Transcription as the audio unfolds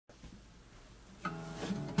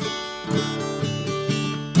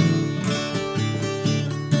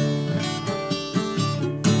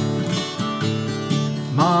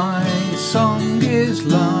his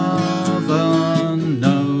love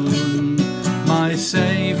unknown, my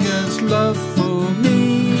Saviour's love for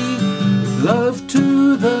me, love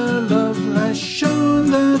to the loveless shown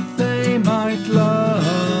that they might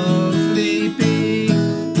lovely be.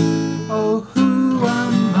 Oh, who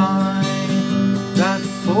am I that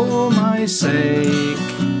for my sake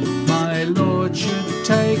my Lord should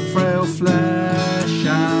take frail flesh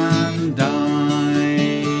and die?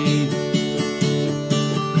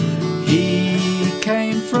 He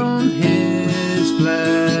came from his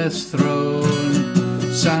blessed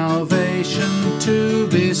throne salvation to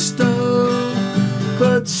bestow,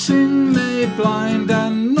 but sin may blind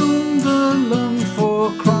and none the longed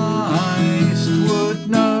for Christ would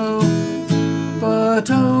know. But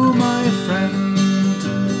oh, my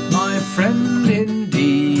friend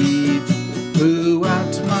indeed, who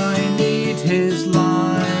at my need his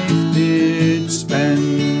life did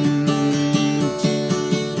spend.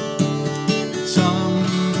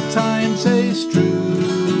 Sometimes they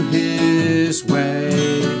strew his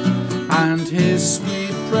way, and his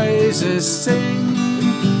sweet praises sing,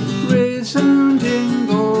 resounding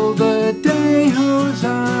all the day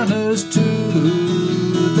hosannas to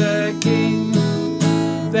their King.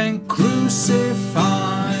 Then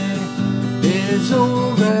crucify is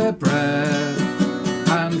all their breath,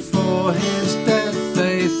 and for his death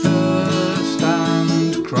they thirst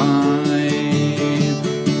and cry.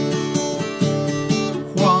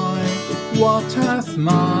 Why, what hath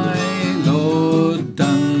my Lord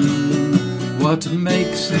done? What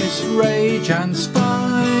makes this rage and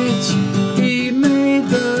spite? He made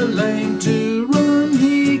the lame to run,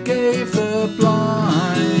 he gave the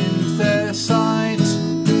blind their sight.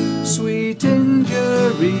 Sweet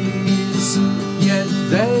injuries, yet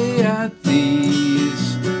they at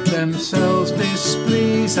these themselves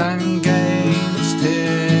displease and gainst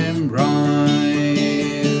him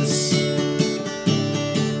rise.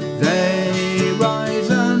 They rise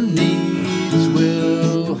and needs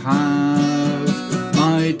will have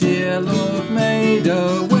my dear Lord made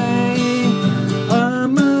a way. A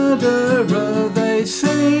murderer they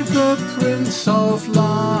save, the Prince of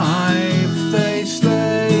Life they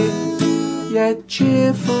slay. Yet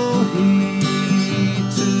cheerful he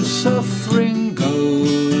to suffering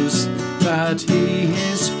goes, that he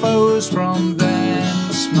his foes from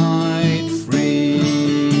thence might free.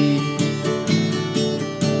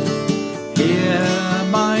 Here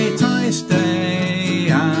might I stay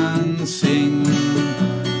and sing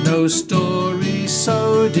no story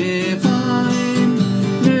so divine.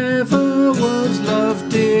 Never was love,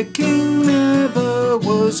 dear King, never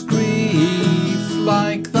was grief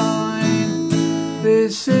like thine.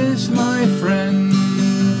 This is my friend,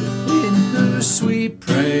 in whose sweet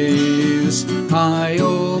praise I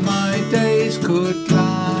all my days could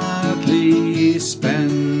gladly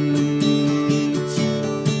spend.